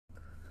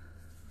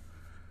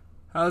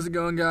How's it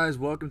going, guys?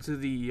 Welcome to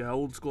the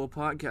Old School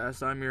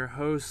Podcast. I'm your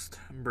host,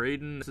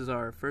 Braden. This is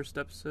our first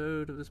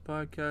episode of this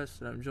podcast,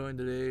 and I'm joined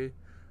today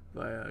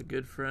by a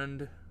good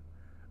friend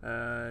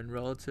and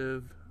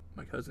relative,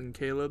 my cousin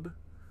Kaleb.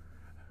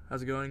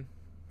 How's it going,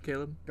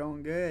 Kaleb?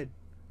 Going good.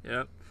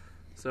 Yep.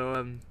 So,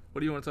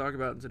 what do you want to talk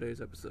about in today's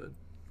episode?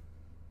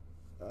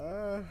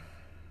 Let's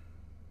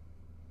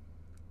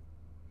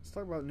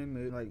talk about new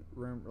movies,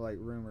 like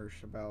rumors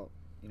about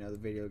the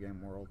video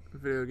game world.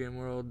 Video game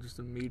world, just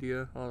the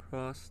media all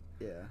across.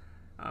 Yeah.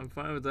 I'm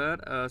fine with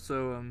that.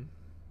 So,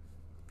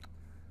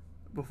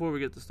 before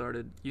we get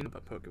started, you know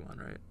about Pokémon,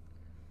 right?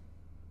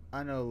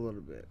 I know a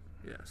little bit.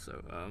 Yeah,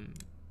 so,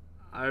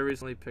 I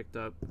recently picked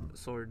up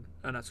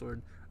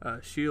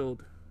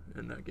Shield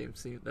in that game.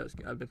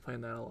 I've been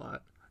playing that a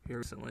lot here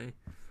recently.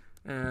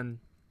 And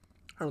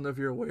I don't know if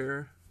you're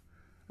aware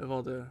of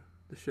all the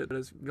shit that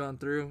has gone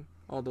through,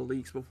 all the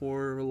leaks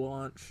before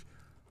launch,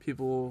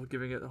 people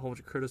giving it a whole bunch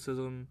of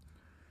criticism.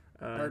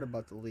 I heard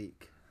about the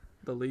leak.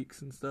 The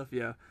leaks and stuff,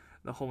 yeah.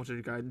 The whole bunch of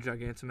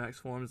Gigantamax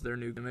forms, their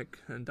new gimmick,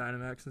 and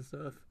Dynamax and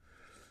stuff.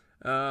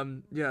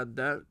 Yeah,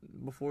 that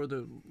before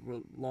the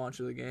launch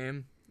of the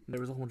game, there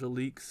was a whole bunch of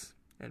leaks,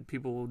 and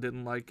people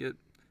didn't like it,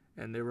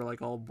 and they were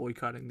like all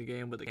boycotting the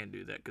game, but they can't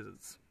do that because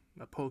it's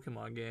a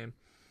Pokemon game.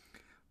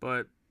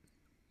 But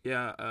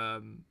yeah,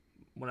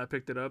 when I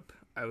picked it up,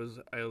 I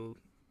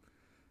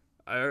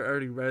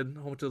already read a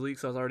whole bunch of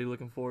leaks. So I was already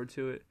looking forward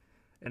to it,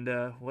 and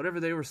whatever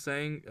they were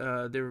saying,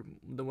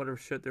 whatever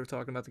shit they were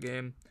talking about the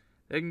game,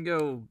 they can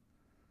go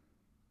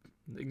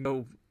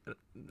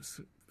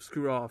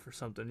screw off or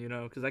something,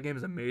 because that game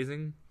is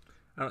amazing.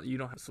 You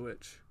don't have a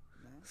Switch,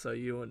 so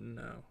you wouldn't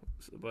know.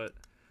 But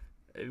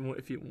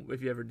if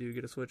you ever do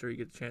get a Switch or you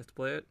get a chance to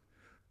play it,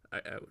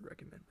 I would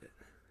recommend it.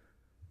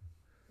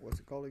 What's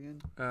it called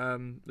again?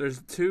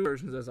 There's two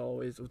versions, as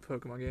always, with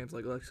Pokemon games,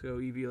 like Let's Go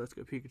Eevee, Let's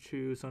Go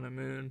Pikachu, Sun and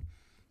Moon.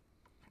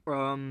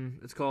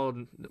 It's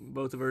called,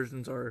 both the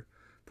versions are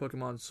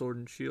Pokemon Sword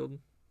and Shield.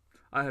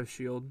 I have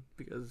Shield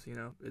because,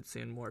 it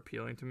seemed more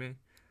appealing to me.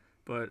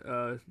 But,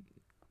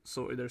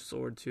 there's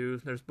Sword too.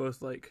 There's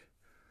both,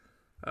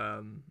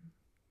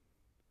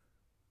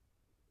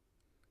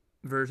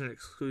 version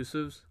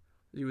exclusives.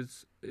 You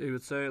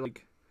would say,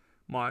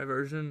 my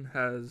version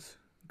has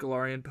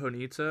Galarian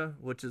Ponyta,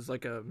 which is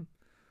like a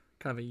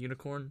kind of a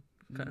unicorn.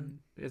 Mm-hmm.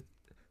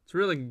 It's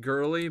really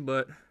girly,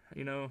 but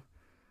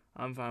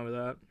I'm fine with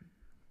that.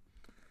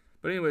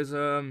 But anyways,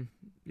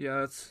 yeah,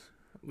 that's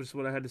just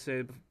what I had to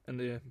say in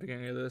the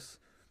beginning of this,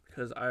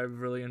 because I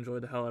really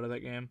enjoyed the hell out of that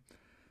game.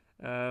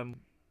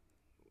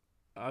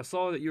 I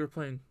saw that you were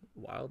playing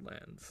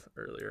Wildlands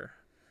earlier.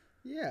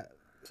 Yeah.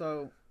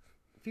 So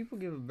people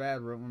give a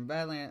bad rap when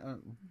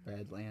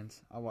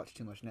Badlands. I watch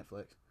too much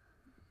Netflix.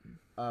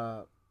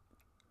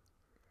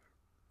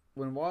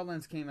 When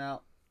Wildlands came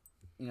out,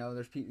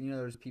 there's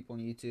people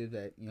on YouTube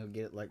that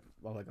get it like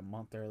a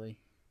month early,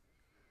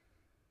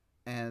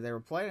 and they were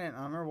playing it. And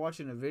I remember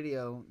watching a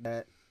video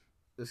that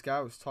this guy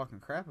was talking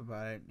crap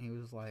about it, and he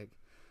was like,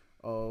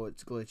 "Oh,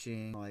 it's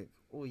glitching." Like,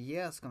 well,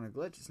 yeah, it's gonna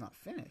glitch. It's not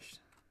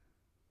finished.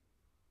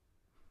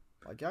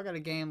 Like, y'all got a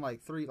game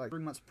 3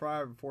 months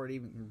prior before it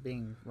even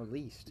being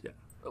released. Yeah,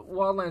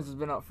 Wildlands has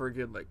been out for a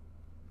good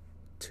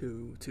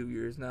 2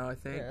 years now, I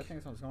think. Yeah, I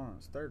think it's going on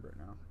its third right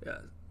now.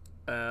 Yeah.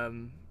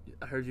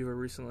 I heard you were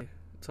recently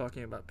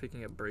talking about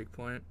picking up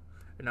Breakpoint.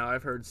 And now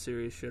I've heard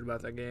serious shit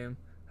about that game.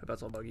 About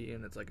it's all buggy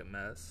and it's like a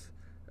mess.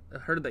 I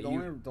heard that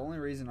the only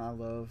reason I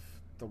love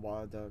the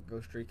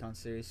Ghost Recon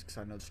series is because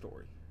I know the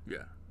story.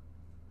 Yeah.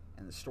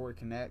 And the story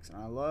connects, and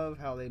I love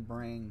how they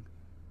bring,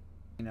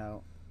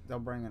 they'll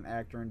bring an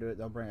actor into it.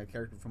 They'll bring a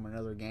character from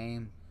another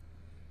game.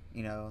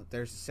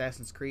 There's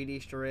Assassin's Creed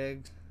Easter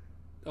eggs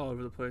all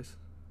over the place.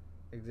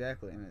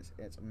 Exactly, and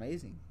it's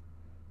amazing.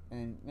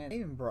 And man, they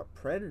even brought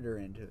Predator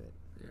into it.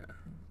 Yeah,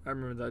 I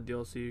remember that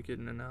DLC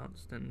getting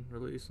announced and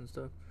released and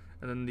stuff,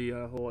 and then the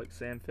whole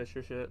Sam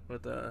Fisher shit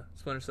with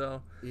Splinter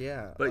Cell.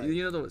 Yeah, but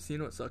you know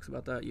what sucks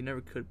about that? You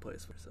never could play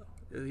Splinter Cell.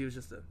 He was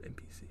just an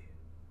NPC.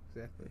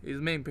 Exactly. He's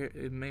the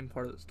main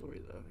part of the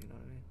story, though. You know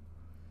what I mean?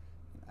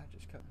 I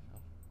just cut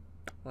myself.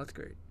 Well, that's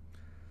great.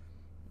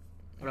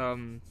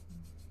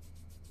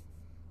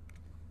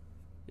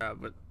 Yeah,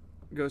 but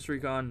Ghost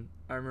Recon.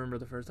 I remember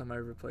the first time I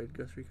ever played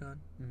Ghost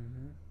Recon.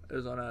 Mm-hmm. It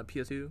was on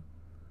PS2.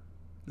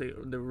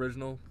 The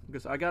original,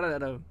 because I got it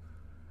at a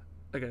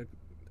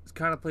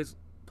kind of place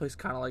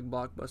kind of like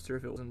Blockbuster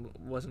if it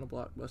wasn't a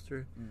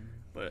Blockbuster. Mm-hmm.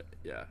 But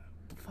yeah,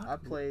 I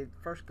played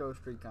first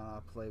Ghost Recon I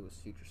played was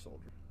Future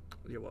Soldier.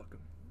 You're welcome.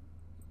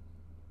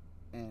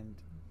 And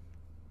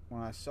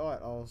when I saw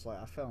it,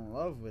 I fell in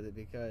love with it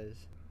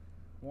because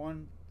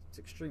one, it's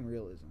extreme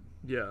realism.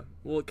 Yeah,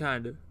 well,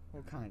 kind of.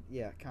 Well, kind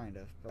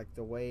of. Like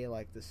the way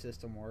the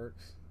system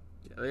works.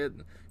 Yeah,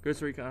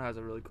 Ghost Recon has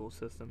a really cool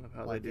system of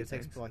how they do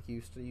things.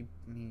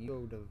 You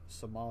go to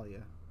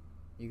Somalia,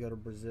 you go to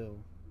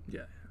Brazil.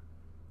 Yeah.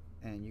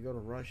 And you go to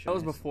Russia. That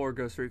was before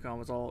Ghost Recon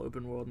was all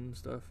open world and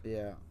stuff.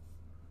 Yeah.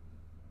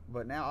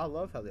 But now I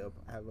love how they have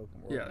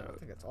open world. Yeah. I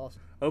think that's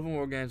awesome. Open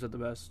world games are the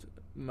best,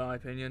 in my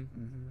opinion.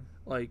 Mm-hmm.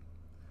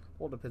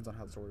 Well, it depends on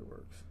how the story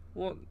works.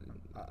 Well,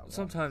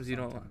 sometimes you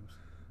don't.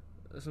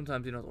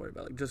 Sometimes you don't have to worry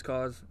about it. Like Just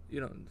Cause. You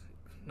don't.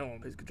 No one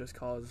plays Just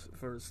Cause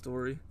for the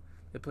story.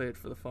 They play it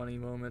for the funny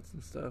moments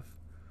and stuff.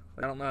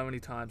 Like, I don't know how many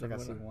times Like I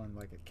see one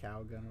like a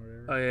cow gun or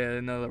whatever. Oh yeah,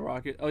 no, the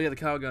rocket. Oh yeah, the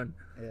cow gun.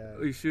 Yeah.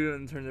 You shoot it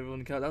and turn everyone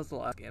into cow. That was the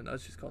last game. That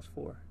was Just Cause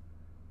 4.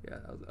 Yeah,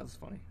 that was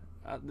funny.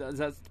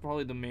 That's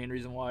probably the main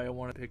reason why I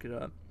want to pick it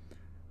up.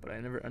 But I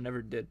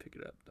never did pick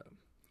it up though.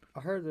 I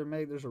heard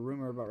there's a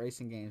rumor about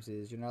racing games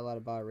is you're not allowed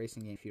to buy a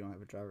racing game if you don't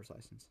have a driver's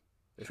license.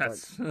 They're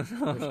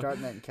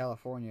starting that in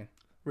California.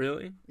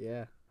 Really?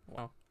 Yeah.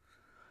 Wow.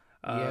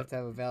 You have to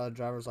have a valid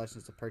driver's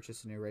license to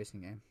purchase a new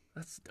racing game.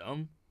 That's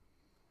dumb.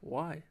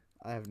 Why?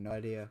 I have no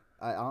idea.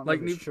 I don't Like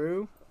know if it's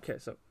true. Okay,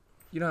 so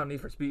you know how Need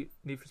for Speed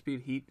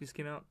Heat just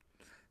came out?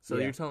 So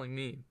Yeah. you're telling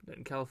me that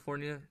in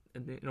California,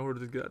 in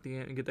order to get the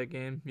and get that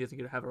game, you have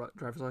to have a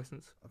driver's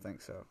license? I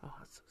think so. Oh,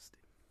 that's so stupid.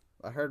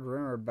 I heard a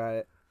rumor about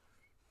it,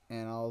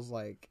 and I was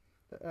like,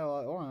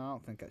 oh, I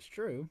don't think that's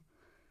true.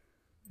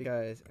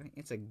 Because, I mean,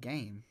 it's a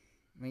game.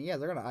 I mean, yeah,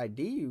 they're going to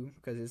ID you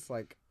because it's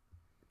like,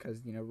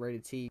 because, you know,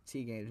 rated T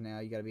games now,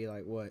 you got to be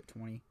like, what,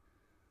 20?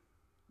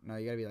 No,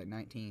 you got to be like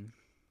 19.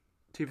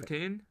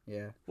 T15?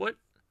 Yeah. What?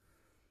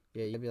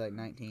 Yeah, you got to be like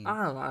 19.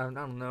 I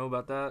don't know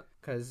about that.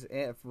 Because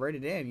if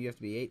rated M, you have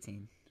to be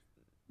 18.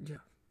 Yeah.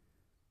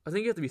 I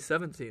think you have to be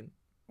 17.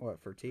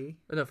 What, for T?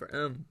 No, for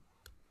M.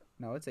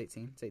 No, it's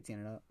 18. It's 18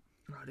 and up.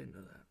 Oh, I didn't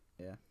know that.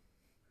 Yeah.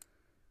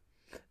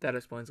 That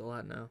explains a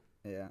lot now.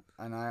 Yeah,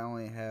 and I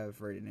only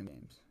have rated M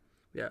games.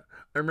 Yeah.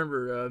 I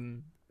remember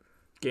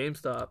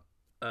GameStop.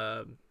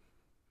 I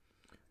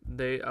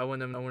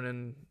went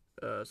in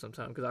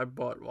sometime because I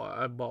bought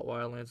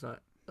Wildlands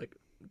not like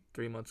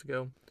 3 months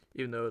ago,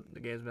 even though the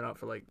game's been out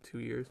for like 2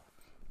 years.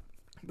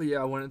 But yeah,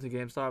 I went into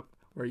GameStop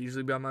where I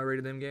usually buy my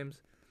rated M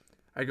games.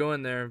 I go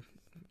in there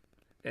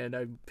and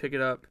I pick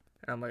it up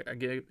and I'm like, I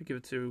give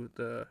it to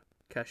the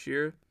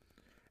cashier,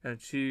 and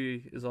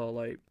she is all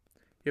like,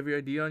 "You have your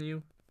ID on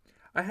you?"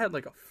 I had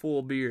like a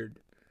full beard,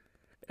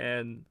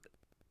 and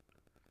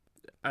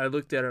I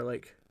looked at her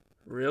like,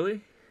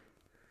 "Really?"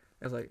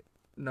 I was like,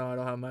 "No, I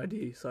don't have my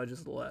ID," so I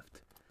just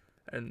left.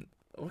 And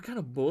what kind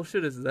of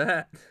bullshit is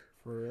that?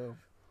 For real.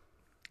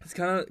 It's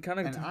kind of.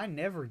 And I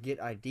never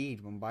get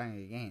ID'd when buying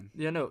a game.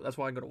 Yeah, no, that's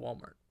why I go to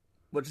Walmart,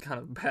 which is kind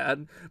of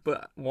bad.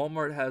 But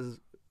Walmart has.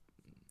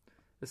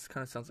 This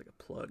kind of sounds like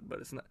a plug, but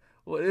it's not.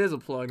 Well, it is a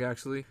plug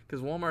actually,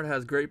 because Walmart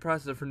has great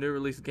prices for new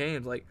release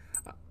games. Like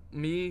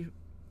me,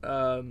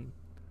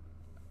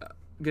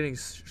 getting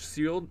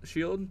Shield,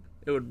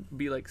 it would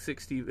be like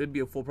 60. It'd be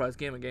a full price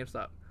game at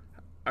GameStop.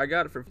 I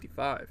got it for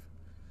 55,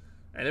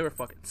 and they were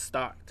fucking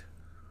stocked.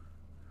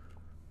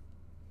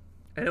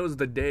 And it was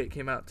the day it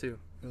came out too.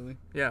 Really?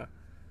 Yeah.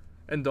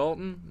 And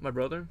Dalton, my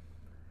brother,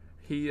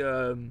 he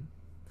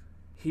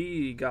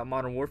got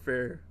Modern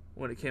Warfare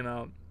when it came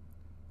out,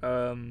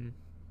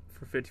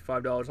 for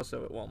 $55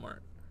 also at Walmart.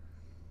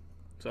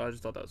 So I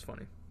just thought that was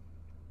funny.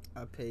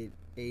 I paid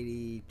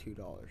 $82.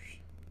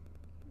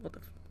 What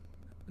the?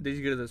 Did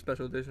you get the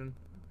special edition?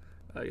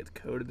 I get the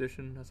code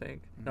edition, I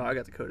think. Mm-hmm. No, I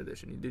got the code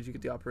edition. Did you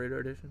get the operator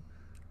edition?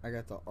 I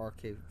got the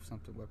arcade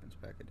something weapons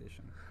pack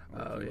edition.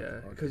 Oh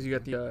yeah, because you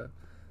got the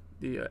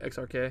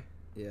XRK.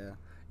 Yeah.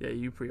 Yeah,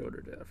 you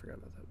pre-ordered it. I forgot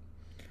about that.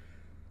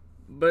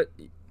 But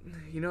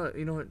you know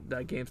what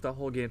that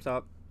whole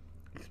GameStop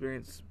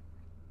experience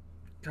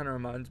kind of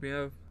reminds me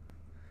of.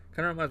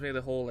 Kind of reminds me of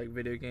the whole like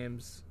video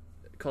games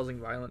causing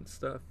violence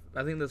stuff.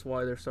 I think that's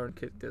why they're starting to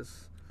kick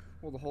this.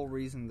 Well, the whole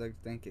reason they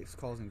think it's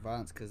causing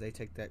violence because they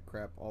take that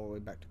crap all the way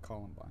back to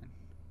Columbine.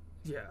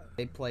 Yeah.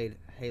 They played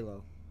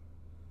Halo,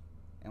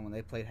 and when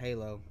they played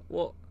Halo,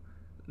 well,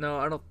 no,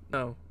 I don't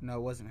know. No,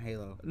 it wasn't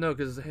Halo. No,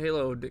 because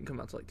Halo didn't come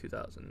out until like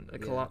 2000.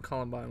 Yeah.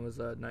 Columbine was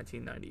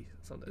 1990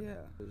 something. Yeah,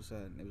 it was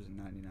in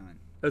 '99.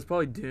 It was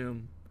probably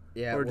Doom.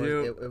 Yeah, or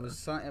Doom. It was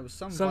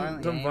some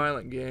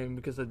violent game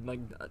because it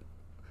like.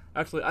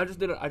 Actually, I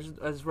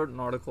just wrote an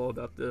article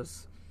about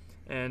this,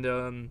 and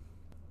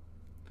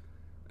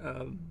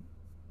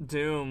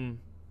Doom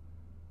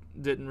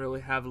didn't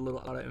really have a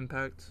lot of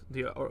impact.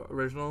 The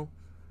original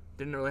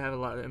didn't really have a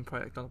lot of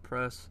impact on the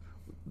press.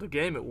 The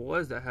game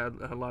that had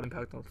a lot of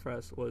impact on the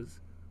press was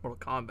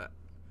Mortal Kombat.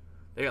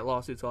 They got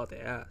lawsuits out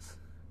their ass.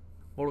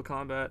 Mortal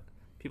Kombat,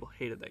 people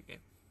hated that game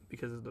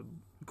because of the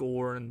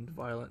gore and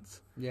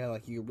violence. Yeah,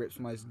 like you could rip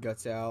somebody's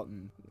guts out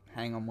and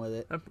hang them with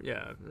it.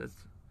 Yeah, that's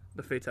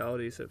the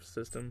fatality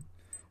system.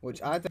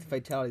 Which I think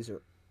fatalities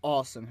are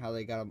awesome. How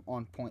they got them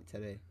on point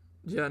today.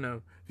 Yeah,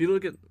 no. If you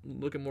look at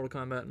Mortal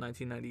Kombat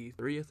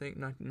 1993, I think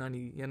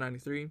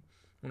 93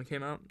 when it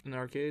came out in the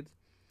arcades,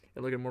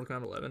 and look at Mortal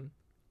Kombat 11,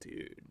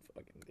 dude.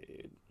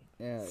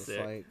 Yeah, it's sick.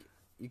 like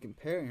you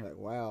compare and you're like,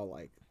 wow,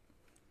 like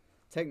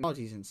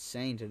technology's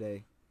insane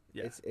today.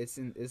 Yeah, it's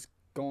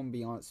going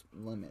beyond its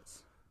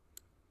limits.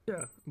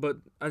 Yeah, but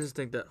I just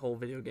think that whole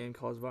video game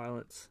cause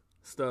violence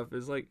stuff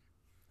is like,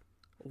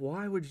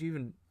 why would you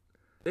even?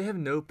 They have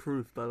no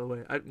proof, by the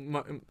way.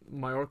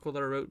 My article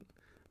that I wrote,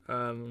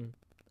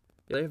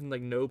 they have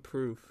like no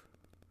proof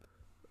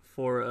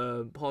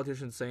for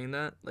politicians saying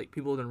that. Like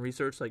people have done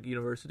research, like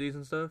universities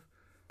and stuff,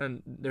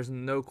 and there's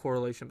no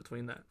correlation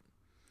between that,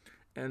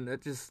 and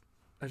that just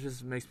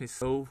makes me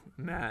so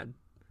mad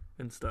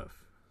and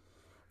stuff.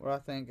 What I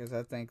think is,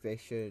 I think they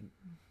should,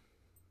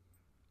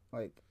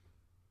 like,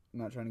 I'm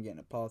not trying to get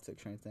into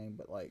politics or anything,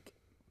 but like,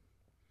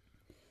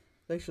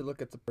 they should look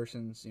at the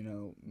person's, you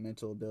know,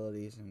 mental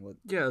abilities and what,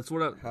 Yeah, that's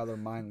what how their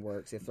mind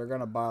works. If they're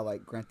gonna buy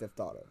like Grand Theft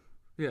Auto,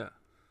 yeah.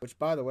 which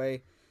by the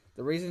way,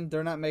 the reason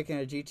they're not making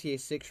a GTA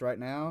 6 right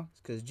now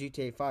is because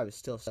GTA 5 is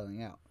still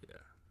selling out. Yeah.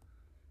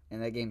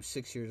 And that game's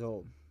 6 years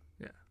old.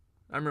 Yeah.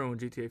 I remember when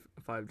GTA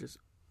 5 just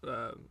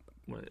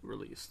when it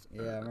released.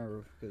 Yeah, I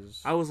remember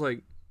because I was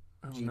like,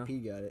 I don't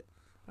GP know. got it.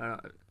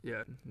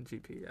 Yeah,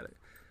 GP got it.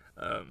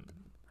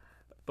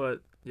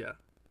 But yeah,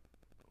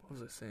 what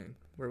was I saying?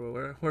 Where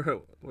was I? I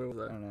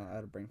don't know. I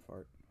had a brain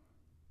fart.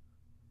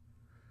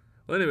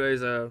 Well,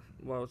 anyways,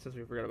 well, since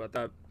we forgot about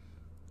that,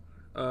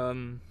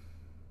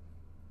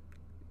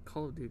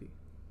 Call of Duty.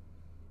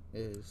 It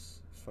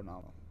is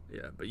phenomenal.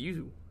 Yeah, but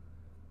you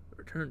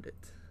returned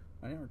it.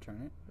 I didn't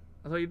return it.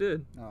 I thought you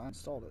did. No, I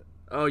installed it.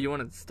 Oh, you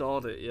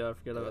installed it. Yeah, I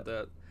forgot about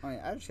that. I mean,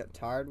 I just got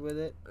tired with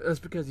it. That's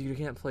because you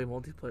can't play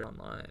multiplayer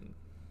online.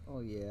 Oh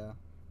yeah.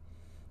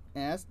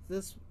 And that's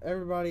this.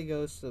 Everybody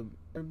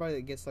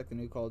that gets like the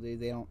new Call of Duty,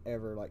 they don't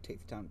ever like take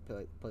the time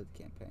to play the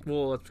campaign.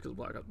 Well, that's because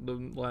Black Ops,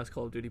 the last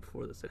Call of Duty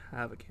before this, didn't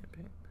have a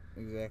campaign.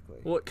 Exactly.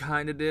 Well, it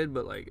kind of did,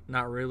 but like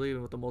not really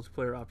with the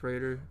multiplayer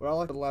operator. What I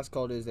liked about the last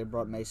Call of Duty is they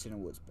brought Mason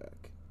and Woods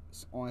back.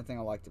 It's the only thing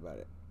I liked about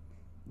it.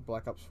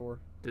 Black Ops 4.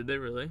 Did they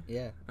really?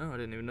 Yeah. Oh, I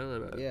didn't even know that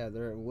about it. Yeah,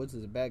 Woods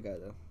is a bad guy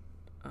though.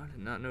 I did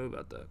not know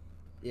about that.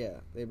 Yeah,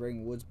 they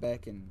bring Woods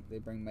back and they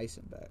bring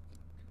Mason back.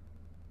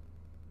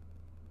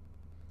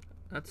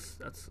 That's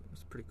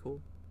pretty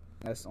cool.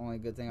 That's the only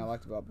good thing I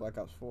liked about Black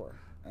Ops 4.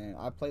 And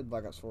I played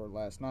Black Ops 4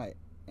 last night,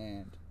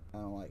 and I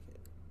don't like it.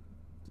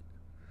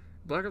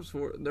 Black Ops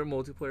 4, their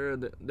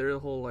multiplayer, their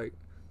whole like,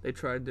 they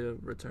tried to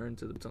return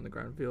to the boots on the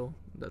ground feel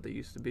that they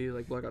used to be,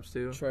 like Black Ops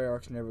 2.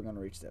 Treyarch's never going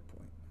to reach that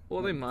point.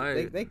 Well, they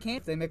might. They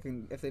can't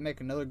if they make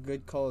another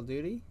good Call of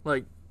Duty.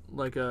 Like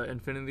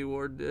Infinity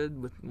Ward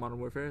did with Modern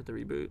Warfare, the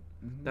reboot.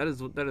 Mm-hmm. That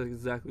is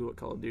exactly what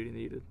Call of Duty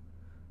needed.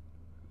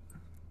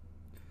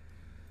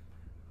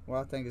 What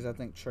I think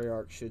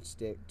Treyarch should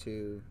stick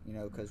to, you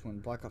know, because when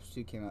Black Ops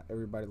 2 came out,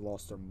 everybody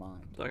lost their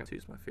mind. Black Ops 2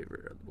 is my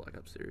favorite of the Black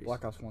Ops series.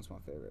 Black Ops 1's my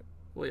favorite.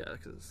 Well, yeah,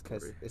 because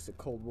it's a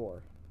Cold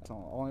War. That's the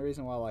only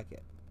reason why I like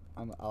it.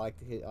 I like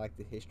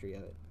the history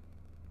of it.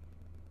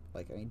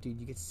 Like, I mean, dude,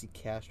 you get to see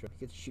Castro.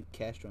 You get to shoot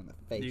Castro in the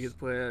face. You get to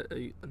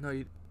play. No,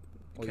 you.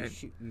 Well,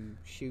 you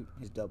shoot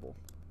his double.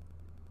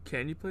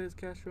 Can you play as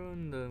Castro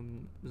in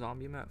the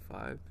Zombie Map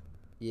 5?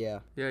 Yeah.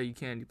 Yeah, you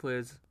can. You play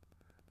as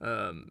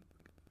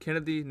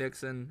Kennedy,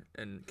 Nixon,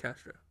 and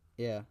Castro.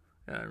 Yeah.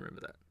 Yeah, I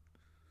remember that.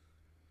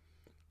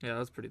 Yeah,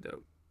 that's pretty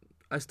dope.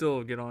 I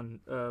still get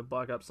on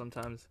Black Ops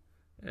sometimes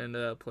and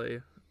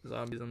play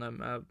zombies on that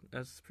map.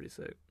 That's pretty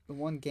sick. The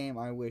one game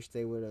I wish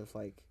they would have,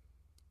 like,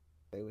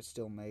 they would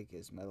still make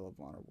is Medal of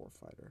Honor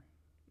Warfighter.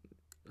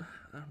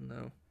 I don't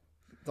know.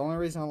 The only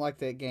reason I like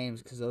that game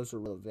is because those are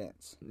real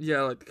events.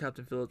 Yeah, like the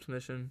Captain Phillips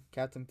mission.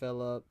 Captain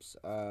Phillips.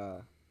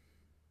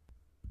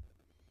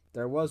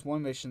 There was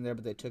one mission there,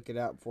 but they took it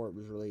out before it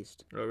was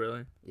released. Oh,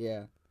 really?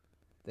 Yeah.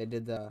 They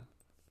did the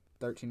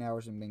 13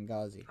 hours in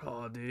Benghazi.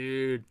 Oh,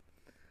 dude.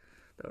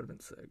 That would have been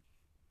sick.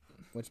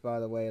 Which, by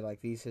the way,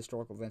 like, these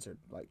historical events are,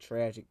 like,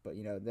 tragic, but,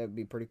 you know, that would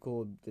be pretty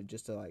cool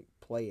to like,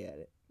 play at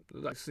it.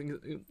 Like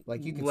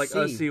you can like see.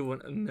 us see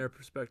one in their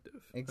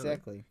perspective.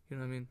 Exactly. You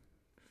know what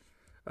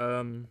I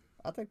mean?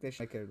 I think they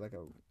should make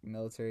a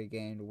military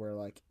game to where,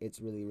 like,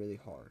 it's really, really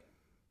hard.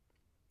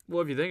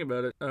 Well, if you think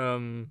about it,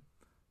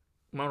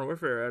 Modern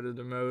Warfare added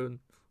a mode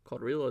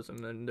called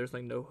Realism, and there's,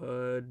 like, no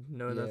HUD,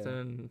 no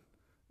nothing.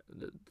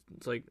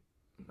 It's like,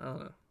 I don't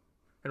know.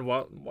 And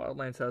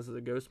Wildlands has the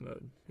Ghost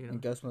mode, you know?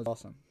 And Ghost mode's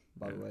awesome,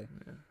 by the way.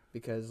 Yeah.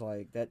 Because,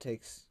 like, that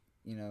takes,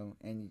 you know,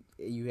 and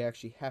you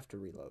actually have to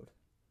reload.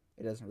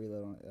 It doesn't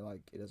reload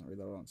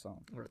on its own.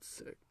 Oh, that's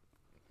sick.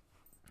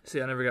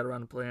 See, I never got around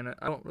to playing it.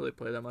 I don't really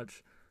play that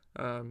much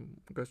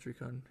Ghost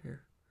Recon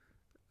here.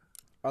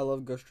 I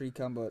love Ghost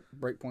Recon, but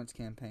Breakpoint's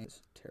campaign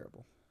is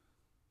terrible.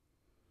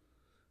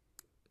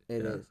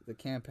 It is. The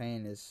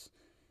campaign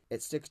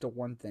it sticks to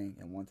one thing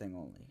and one thing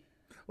only.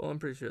 Well, I'm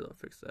pretty sure they'll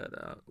fix that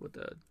out with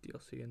the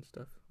DLC and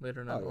stuff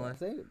later down the line.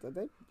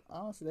 They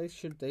honestly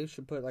they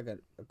should put like a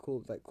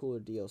cool, like, cooler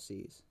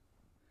DLCs.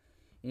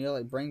 You know,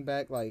 like, bring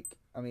back, like,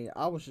 I mean,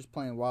 I was just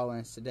playing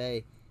Wildlands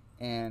today,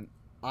 and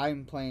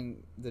I'm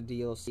playing the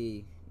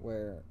DLC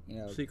where, you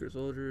know, Secret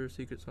Soldier,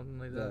 Secret something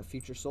like that. The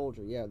Future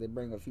Soldier, yeah, they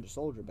bring a Future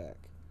Soldier back,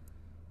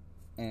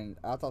 and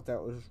I thought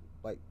that was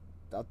like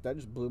that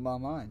just blew my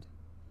mind.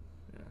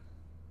 Yeah.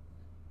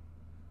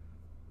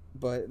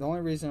 But the only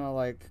reason I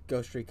like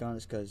Ghost Recon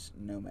is because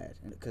Nomad,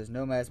 and because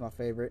Nomad's my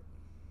favorite.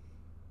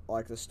 I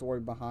like the story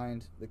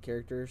behind the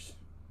characters,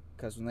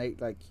 because when they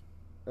like.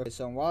 Okay,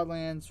 so in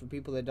Wildlands, for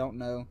people that don't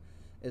know,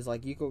 is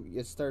like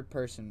it's third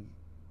person.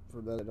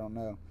 For those that don't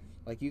know,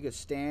 Like, you could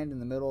stand in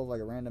the middle of,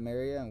 like, a random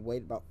area and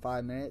wait about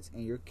 5 minutes,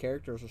 and your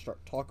characters will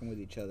start talking with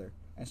each other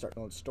and start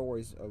telling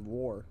stories of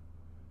war.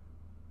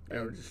 They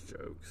were just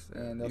jokes.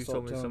 And you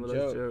told me some of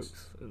those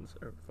jokes, and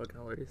they're fucking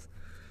hilarious.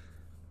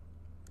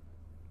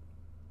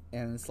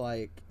 And it's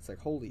like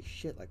holy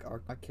shit! Like our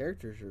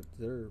characters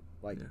they're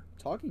like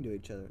talking to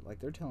each other.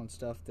 Like they're telling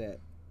stuff that,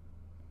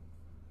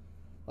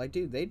 like,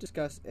 dude, they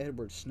discuss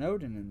Edward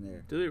Snowden in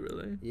there. Do they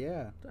really?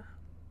 Yeah.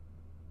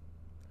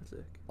 That's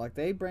sick. Like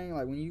they bring,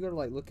 like, when you go to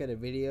like look at a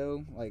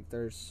video, like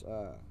there's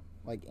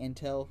like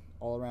intel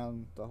all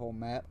around the whole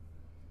map.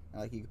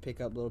 And, like, you can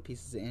pick up little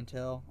pieces of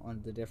intel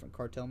on the different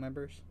cartel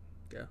members.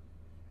 Yeah.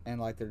 And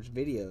like there's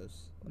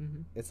videos.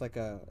 Mm-hmm. It's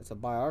a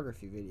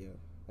biography video.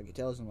 Like it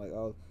tells them like,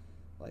 oh.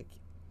 Like,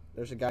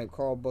 there's a guy named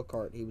Carl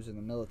Buchart. He was in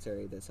the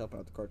military that's helping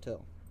out the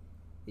cartel.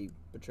 He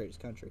betrayed his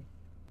country.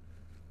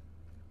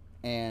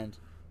 And,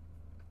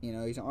 you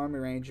know, he's an Army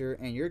Ranger,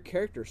 and your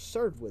character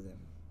served with him.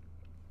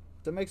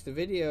 So it makes the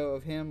video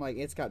of him, like,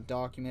 it's got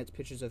documents,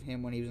 pictures of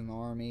him when he was in the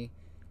Army,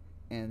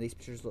 and these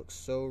pictures look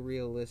so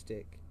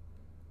realistic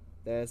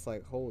that it's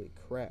like, holy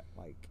crap,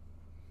 like,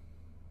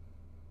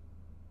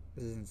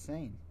 this is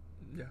insane.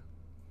 Yeah.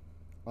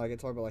 Like, I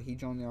talk about, like, he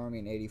joined the Army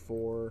in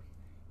 84.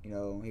 You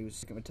know, he was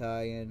 2nd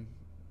Battalion,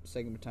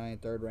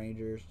 3rd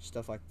Rangers,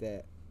 stuff like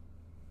that.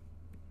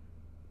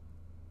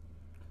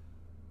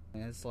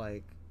 And it's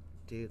like,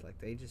 dude, like,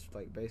 they just,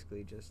 like,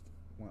 basically just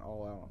went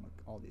all out on, like,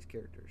 all these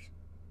characters.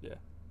 Yeah.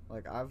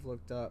 Like, I've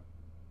looked up,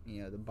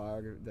 you know, the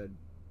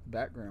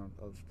background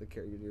of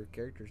your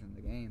characters in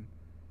the game,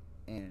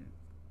 and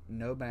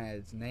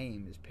Nomad's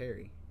name is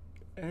Perry.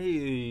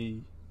 Hey.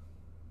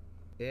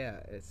 Yeah,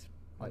 it's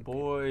my like,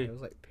 boy. It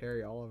was like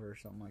Perry Oliver or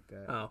something like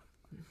that. Oh.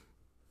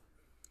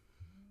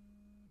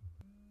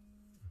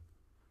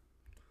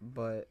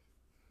 But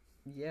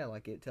yeah,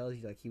 like, it tells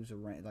you, like, he was his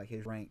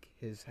rank,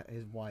 his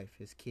wife,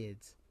 his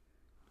kids,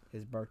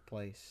 his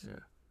birthplace,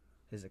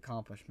 his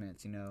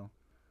accomplishments, you know,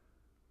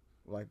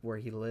 like where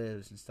he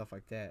lives and stuff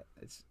like that.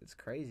 It's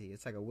crazy.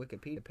 It's like a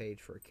Wikipedia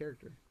page for a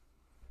character.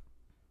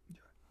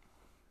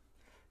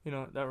 You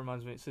know, that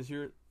reminds me, since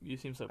you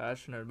seem so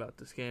passionate about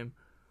this game,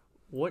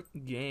 what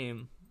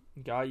game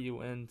got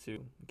you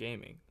into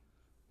gaming?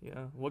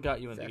 Yeah, what got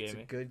you into gaming?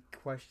 That's a good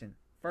question.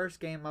 First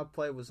game I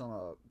played was on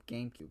a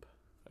GameCube.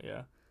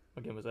 Yeah.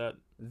 What game was that?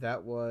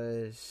 That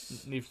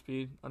was Need for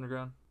Speed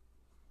Underground?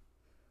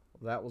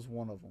 That was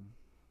one of them.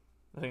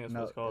 I think that's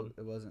what it's called.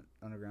 It wasn't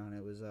Underground.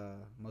 It was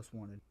Most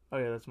Wanted. Oh,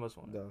 yeah, that's Most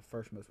Wanted. The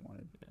first Most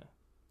Wanted. Yeah.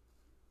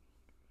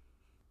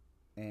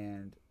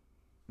 And,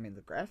 I mean,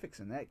 the graphics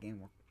in that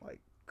game were, like,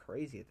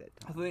 crazy at that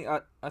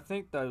time. I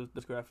think those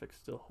graphics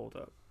still hold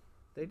up.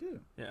 They do.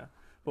 Yeah.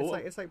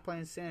 But it's like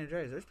playing San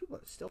Andreas. There's people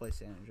that still play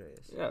San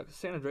Andreas. Yeah, because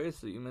San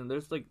Andreas, I mean,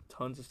 there's, like,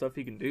 tons of stuff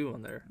you can do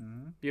on there.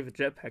 Mm-hmm. You have a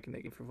jetpack in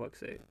that game, for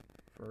fuck's sake.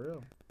 For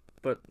real.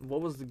 But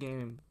what was the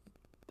game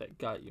that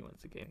got you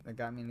into gaming? That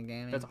got me into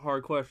gaming? That's a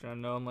hard question. I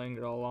know I'm laying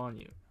it all on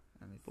you.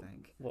 Let me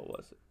think. What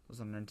was it? It was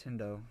a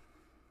Nintendo.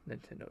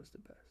 Nintendo is the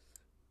best.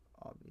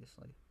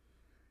 Obviously.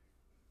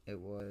 It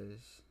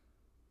was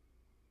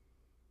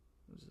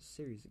a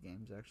series of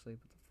games, actually,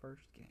 but the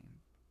first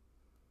game.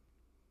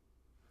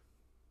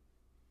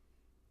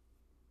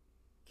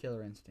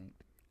 Killer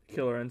Instinct.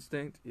 Killer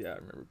Instinct? Yeah, I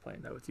remember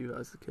playing that with you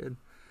as a kid.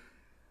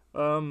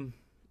 Why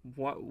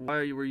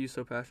were you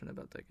so passionate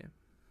about that game?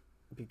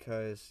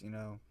 Because, you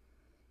know,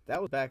 that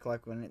was back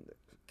like when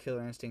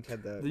Killer Instinct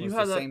had the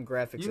same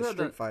graphics as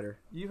Street Fighter.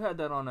 You had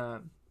that on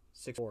a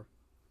 64.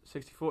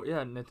 64?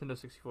 Yeah, Nintendo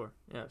 64.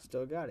 Yeah.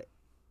 Still got it.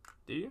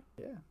 Do you?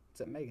 Yeah,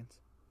 it's at Megan's.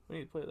 We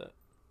need to play that.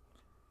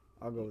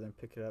 I'll go over there and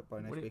pick it up by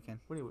next weekend.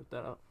 What do you whip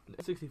that up?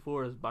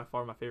 64 is by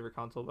far my favorite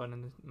console by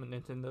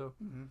Nintendo.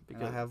 Mm-hmm.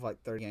 Because I have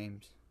like 30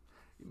 games.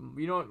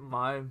 You know what?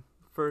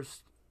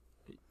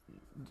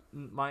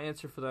 My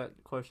answer for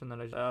that question that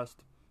I just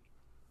asked,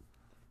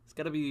 it's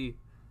got to be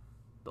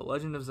The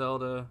Legend of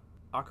Zelda: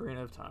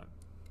 Ocarina of Time.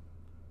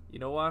 You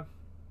know why?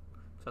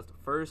 Because that's the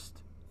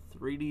first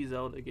 3D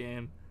Zelda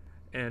game,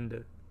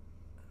 and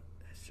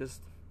it's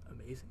just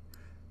amazing.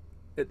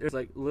 There's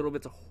like little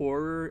bits of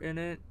horror in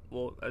it.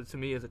 Well, to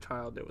me as a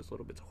child, there was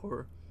little bits of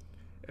horror.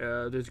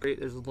 There's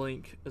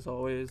Link as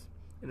always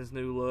in his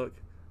new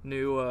look,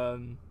 new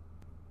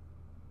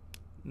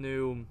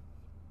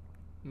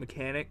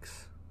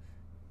mechanics,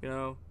 you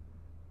know.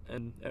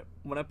 And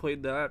when I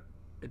played that,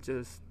 it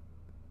took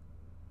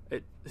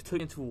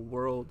me into a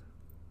world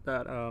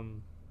that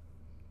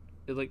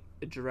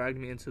it dragged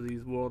me into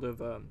these world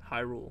of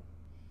Hyrule.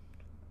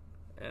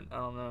 And I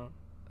don't know.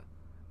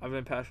 I've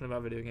been passionate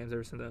about video games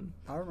ever since then.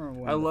 I remember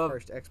when the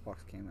first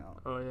Xbox came out.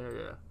 Oh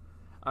yeah.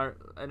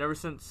 And ever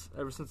since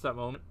that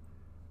moment,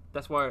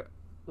 that's why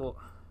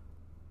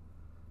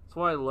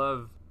I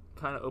love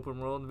kind of open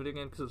world video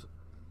games, because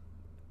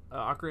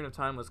Ocarina of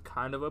Time was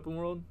kind of open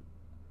world,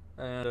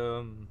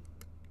 and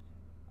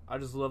I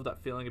just love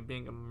that feeling of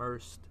being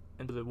immersed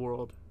into the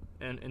world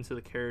and into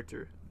the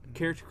character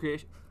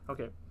creation.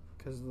 Okay.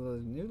 Because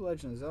the new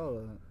Legend of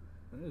Zelda.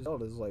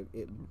 Zelda's like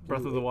it.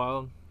 Breath of the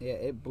Wild. Yeah,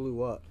 it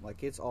blew up.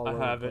 Like it's all. I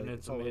over have the it, place. and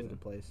it's all amazing. over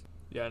the place.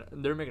 Yeah,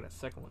 they're making a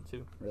second one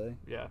too. Really?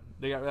 Yeah,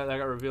 that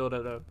got revealed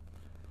at I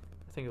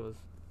think it was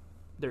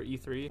their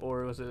E3,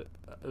 or was it?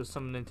 It was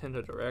some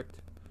Nintendo Direct.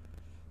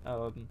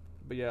 But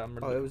yeah, I'm.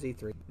 It was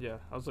E3. Yeah,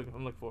 I'm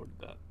looking forward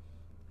to that.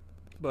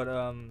 But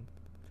the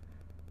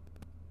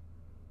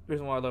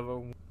reason why I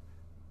love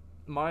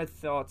my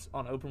thoughts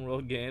on open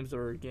world games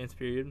or games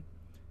period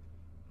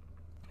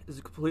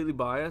is completely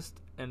biased,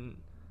 and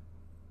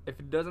if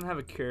it doesn't have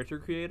a character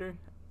creator,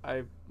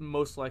 I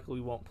most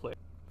likely won't play.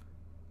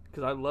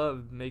 Because I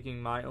love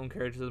making my own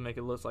characters and make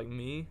it look like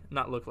me,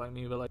 not look like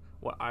me, but like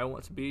what I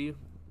want to be,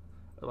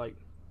 like.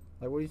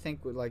 Like, what do you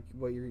think would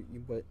what you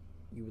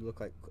would look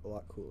like a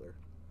lot cooler?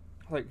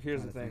 Like,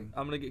 here's the thing.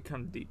 I'm gonna get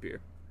kind of deep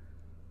here.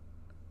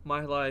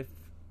 My life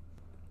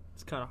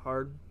is kind of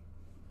hard.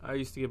 I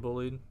used to get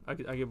bullied. I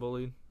get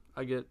bullied.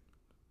 I get a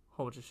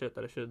whole bunch of shit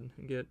that I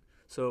shouldn't get.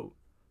 So,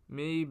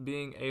 me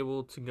being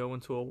able to go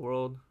into a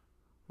world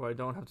where I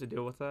don't have to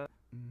deal with that,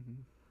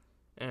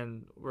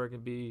 and where I can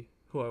be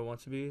who I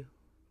want to be,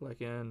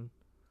 like in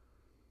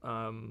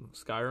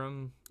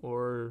Skyrim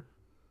or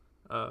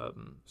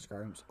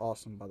Skyrim's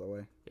awesome, by the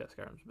way. Yeah,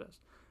 Skyrim's the best.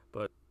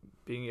 But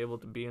being able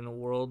to be in a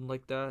world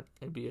like that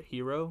and be a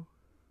hero,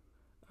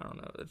 I don't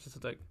know. It's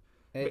just like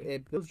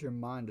it builds your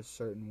mind a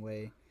certain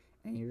way,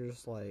 and you're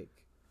just like,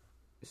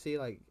 see,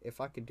 like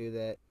if I could do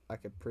that, I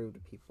could prove to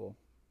people.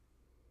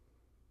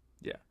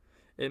 Yeah,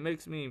 it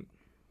makes me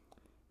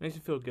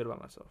feel good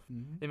about myself.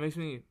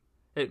 Mm-hmm.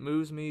 It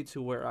moves me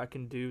to where I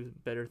can do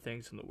better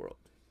things in the world.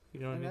 You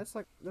know what I mean? That's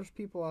like, there's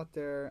people out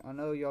there. I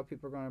know y'all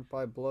people are gonna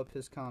probably blow up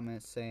his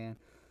comments saying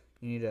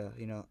you need to,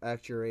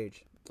 act your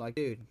age. It's like,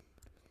 dude,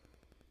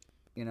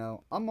 I'm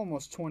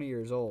almost 20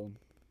 years old.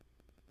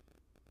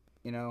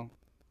 The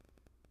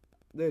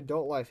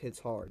adult life hits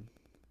hard.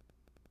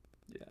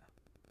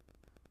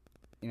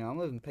 Yeah. I'm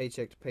living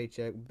paycheck to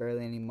paycheck,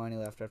 barely any money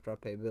left after I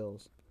pay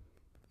bills.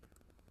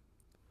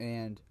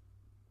 And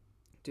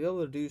to be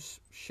able to do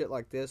shit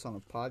like this on a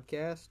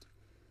podcast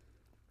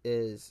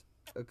is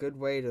a good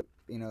way to,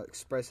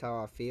 express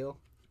how I feel.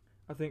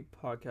 I think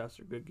podcasts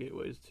are good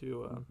gateways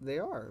to. They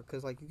are,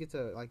 because you get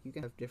to you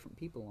can have different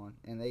people on,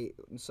 and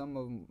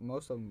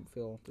most of them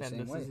feel the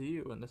same way. And this is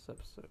you in this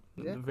episode,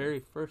 exactly. The very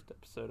first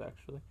episode,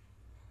 actually.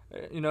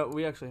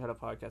 We actually had a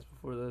podcast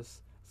before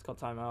this. It's called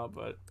Time Out,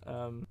 but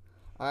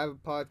I have a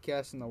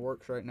podcast in the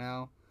works right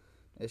now.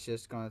 It's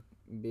just gonna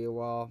be a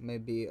while.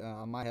 Maybe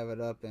I might have it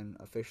up and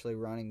officially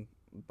running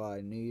by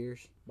New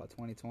Year's, by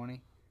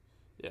 2020.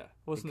 Yeah.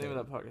 What's the name of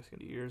that podcast?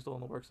 You're still in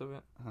the works of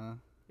it? Huh?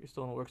 You're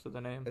still in the works of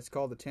the name? It's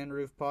called the Tin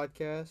Roof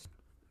Podcast.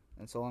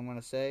 That's all I'm going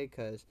to say,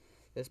 because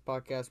this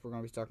podcast, we're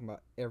going to be talking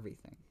about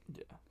everything.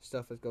 Yeah.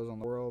 Stuff that goes on in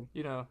the world.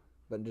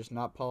 But just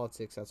not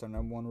politics. That's our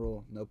number one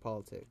rule. No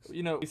politics.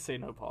 We say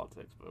no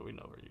politics, but we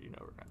know we're going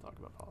to talk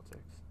about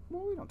politics.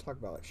 Well, we don't talk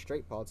about,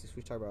 straight politics.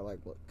 We talk about,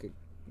 what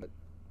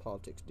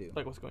politics do.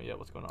 Like what's going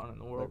on in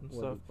the world and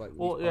stuff.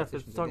 If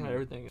it's talking about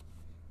everything, it's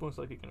most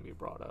likely going to be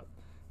brought up.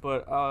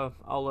 But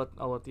I'll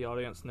let the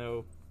audience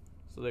know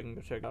so they can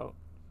go check out.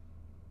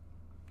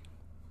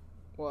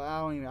 Well, I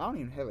don't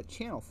even have a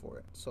channel for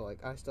it. So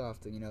I still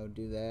have to,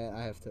 do that.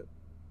 I have to.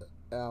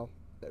 Ow,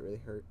 that really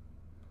hurt.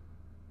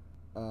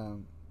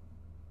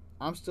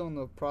 I'm still in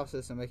the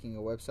process of making a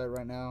website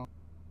right now,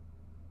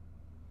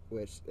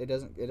 which it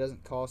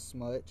doesn't cost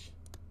much.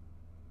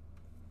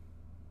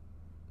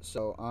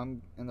 So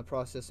I'm in the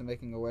process of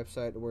making a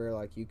website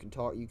where you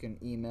can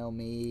email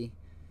me,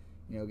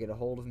 get a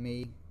hold of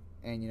me.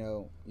 And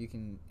you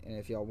can, and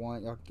if y'all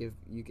want,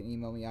 you can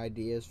email me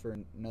ideas for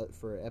an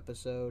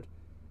episode,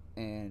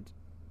 and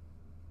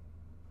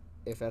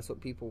if that's what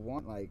people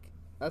want,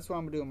 that's what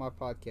I'm gonna do on my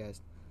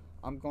podcast.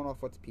 I'm going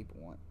off what the people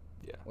want,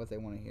 what they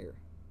want to hear.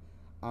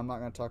 I'm not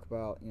gonna talk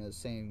about the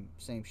same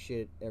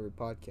shit every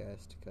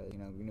podcast, because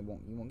you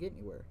won't get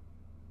anywhere.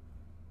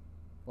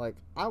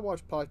 I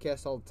watch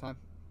podcasts all the time,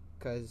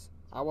 because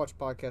I watch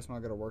podcasts when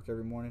I go to work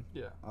every morning.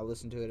 Yeah, I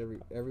listen to it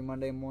every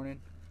Monday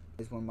morning.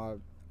 Is when my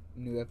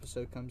new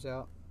episode comes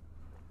out.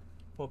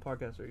 What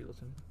podcast are you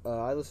listening to?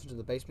 I listen to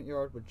The Basement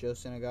Yard with Joe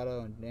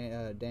Sanagato and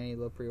Danny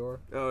LoPriore.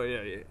 Oh,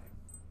 yeah.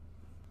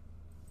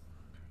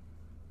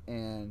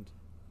 And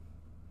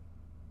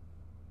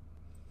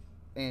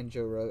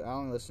Joe Rogan. I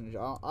only listen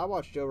to I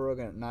watch Joe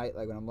Rogan at night,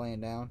 when I'm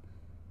laying down,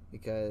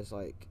 because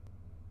when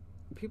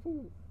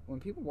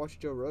people watch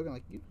Joe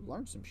Rogan, you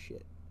learn some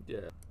shit.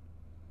 Yeah.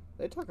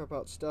 They talk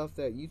about stuff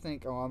that you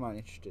think, oh, I'm not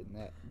interested in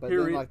that, but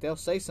then they'll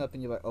say something,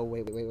 you're like, oh,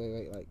 wait,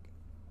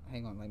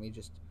 hang on, let me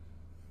just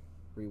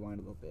rewind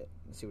a little bit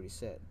and see what he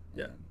said.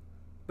 Yeah.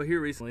 But here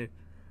recently,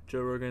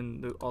 Joe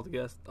Rogan, all the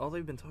guests, all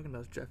they've been talking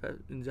about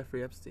is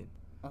Jeffrey Epstein.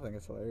 I think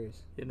it's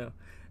hilarious.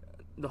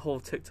 The whole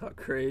TikTok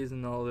craze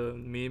and all the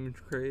meme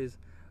craze.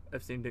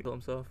 Epstein did kill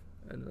himself.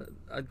 And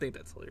I think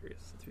that's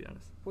hilarious, to be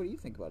honest. What do you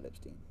think about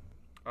Epstein?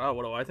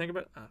 What do I think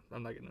about it?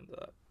 I'm not getting into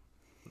that.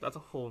 That's a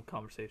whole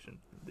conversation,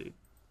 dude.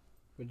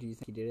 But do you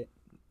think he did it?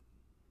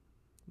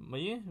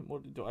 Me?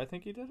 What, do I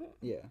think he did it?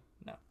 Yeah.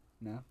 No.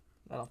 No?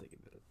 I don't think he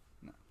did it.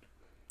 No.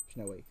 There's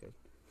no way he could.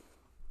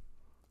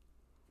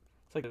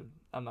 It's like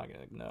I'm not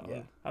gonna no.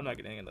 Yeah. I'm not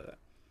getting into that.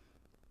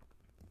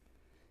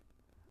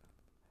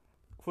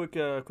 Quick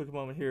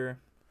moment here.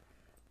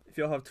 If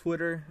y'all have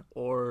Twitter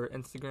or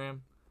Instagram,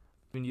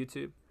 even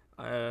YouTube,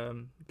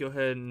 go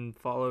ahead and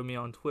follow me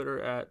on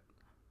Twitter at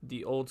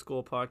the Old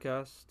School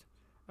Podcast.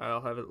 I'll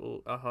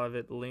have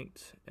it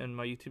linked in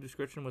my YouTube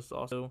description, which is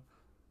also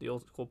the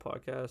Old School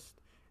Podcast,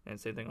 and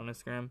same thing on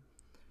Instagram.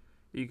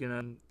 You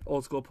can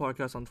Old School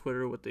Podcast on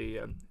Twitter with the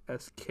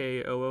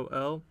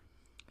SKOOL.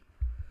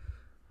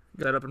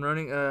 Got that up and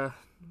running.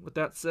 With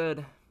that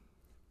said,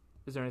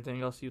 is there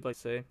anything else you'd like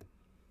to say?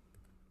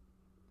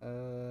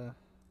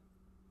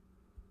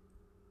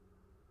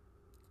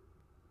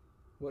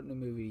 What new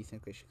movie do you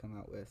think they should come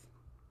out with?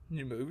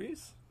 New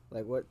movies?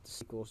 Like, what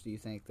sequels do you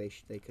think they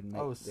could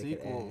make? Oh, they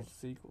could add?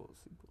 sequels.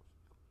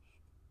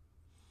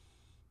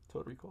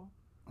 Total Recall?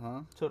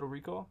 Huh? Total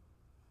Recall?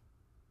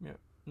 Yeah.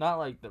 Not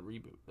like the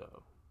reboot,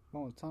 though.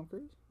 One with Tom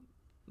Cruise?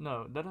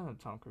 No, that doesn't have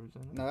Tom Cruise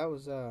in it. No, that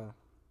was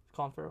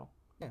Colin Farrell.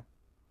 Yeah.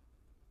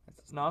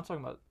 No, I'm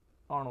talking about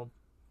Arnold.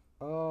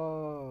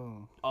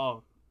 Oh.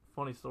 Oh,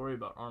 funny story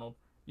about Arnold.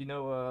 You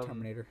know,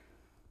 Terminator.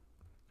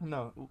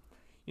 No,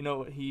 you know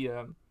what he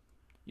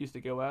used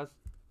to go as?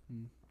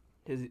 Hmm.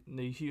 He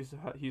used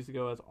to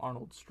go as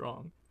Arnold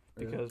Strong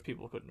because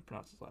people couldn't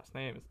pronounce his last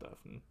name and stuff.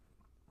 And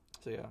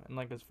so yeah, and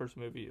like his first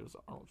movie, it was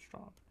Arnold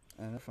Strong.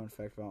 And a fun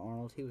fact about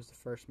Arnold, he was the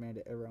first man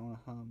to ever own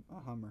a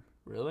Hummer.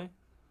 Really?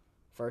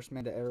 First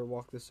man to ever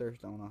walk this earth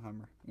to own a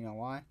Hummer. You know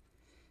why?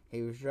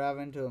 He was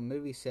driving to a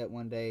movie set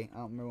one day. I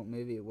don't remember what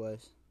movie it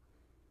was.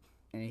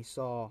 And he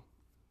saw,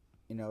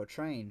 a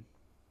train.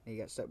 He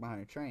got stuck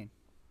behind a train.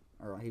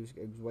 Or he was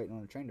waiting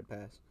on a train to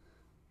pass.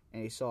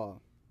 And he saw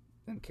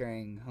them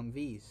carrying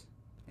Humvees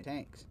and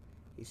tanks.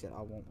 He said,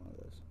 I want one of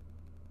those.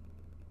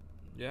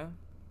 Yeah?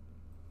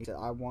 He said,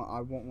 I want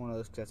one of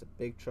those because that's a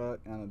big truck,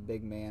 and I'm a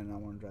big man, and I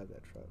want to drive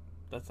that truck.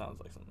 That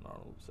sounds like something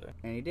Arnold would say.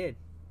 And he did.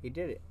 He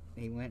did it.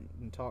 He went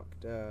and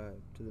talked to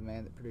the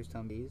man that produced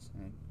Humvees,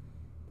 and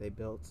they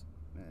built,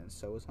 and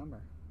so was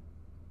Hummer.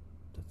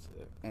 That's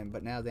it.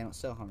 But now they don't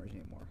sell Hummers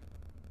anymore.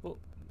 Well,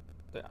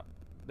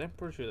 they're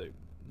pretty sure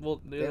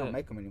they don't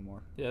make them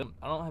anymore. Yeah,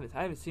 I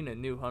haven't seen a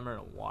new Hummer in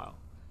a while.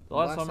 The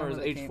last Hummer was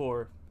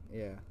H4.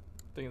 Yeah.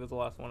 I think that's the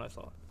last one I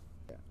saw.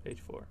 Yeah.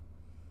 H4.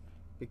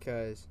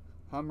 Because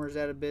Hummer's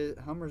out of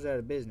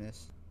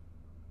business.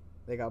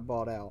 They got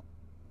bought out.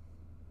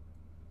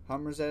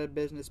 Hummer's out of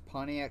business.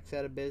 Pontiac's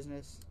out of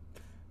business.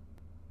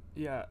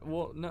 Yeah,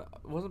 well, no,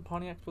 wasn't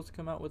Pontiac supposed to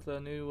come out with a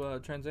new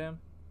Trans Am?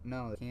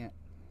 No, they can't.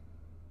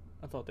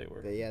 I thought they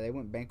were. They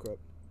went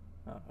bankrupt.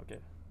 Oh, okay.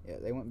 Yeah,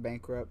 they went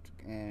bankrupt,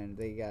 and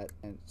they got.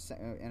 And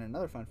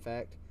another fun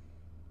fact: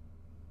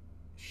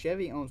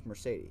 Chevy owns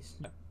Mercedes.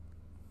 Yeah.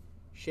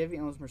 Chevy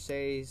owns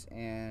Mercedes,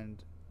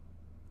 and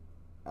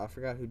I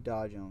forgot who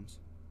Dodge owns.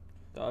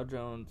 Dodge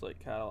owns like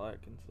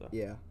Cadillac and stuff.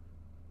 Yeah.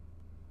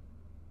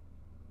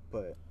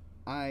 But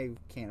I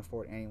can't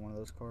afford any one of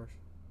those cars.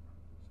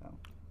 So.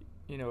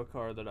 You know a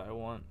car that I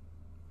want?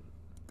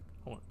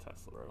 I want a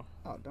Tesla, bro.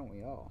 Oh, don't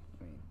we all?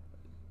 I mean,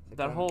 it's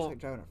like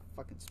driving a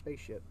fucking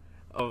spaceship.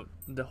 Oh,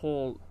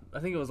 I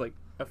think it was like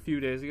a few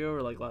days ago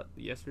or like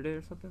yesterday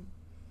or something.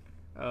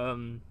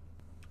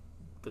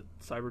 The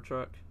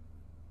Cybertruck.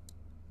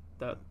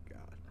 Oh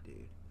God,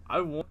 dude.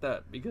 I want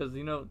that because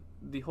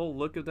the whole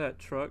look of that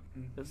truck.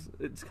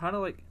 Mm-hmm. It's kind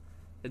of like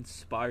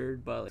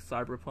inspired by like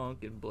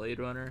Cyberpunk and Blade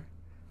Runner,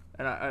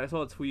 and I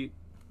saw a tweet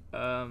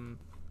while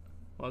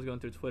I was going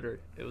through Twitter.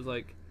 It was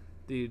like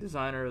the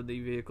designer of the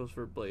vehicles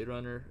for Blade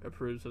Runner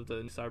approves of the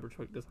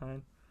Cybertruck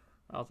design.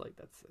 I was like,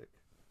 that's sick.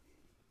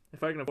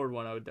 If I can afford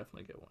one, I would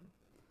definitely get one.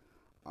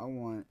 I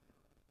want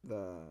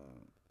the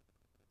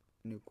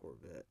new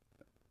Corvette.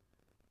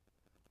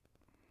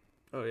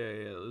 Oh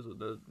yeah, those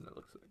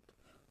look sick.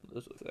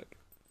 Those look sick.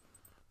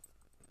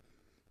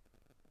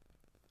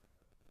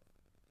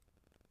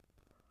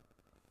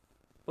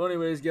 Well,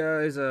 anyways,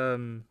 guys,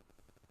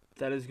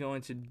 that is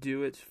going to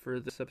do it for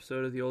this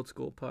episode of the Old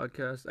School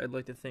Podcast. I'd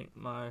like to thank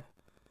my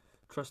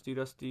trusty,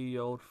 dusty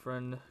old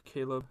friend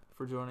Kaleb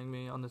for joining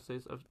me on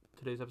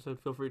today's episode.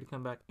 Feel free to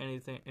come back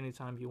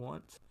anytime you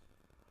want.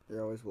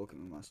 You're always welcome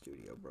in my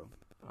studio, bro.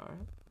 All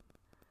right.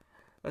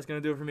 That's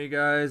going to do it for me,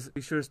 guys.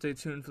 Be sure to stay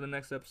tuned for the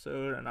next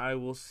episode, and I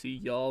will see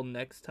y'all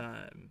next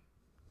time.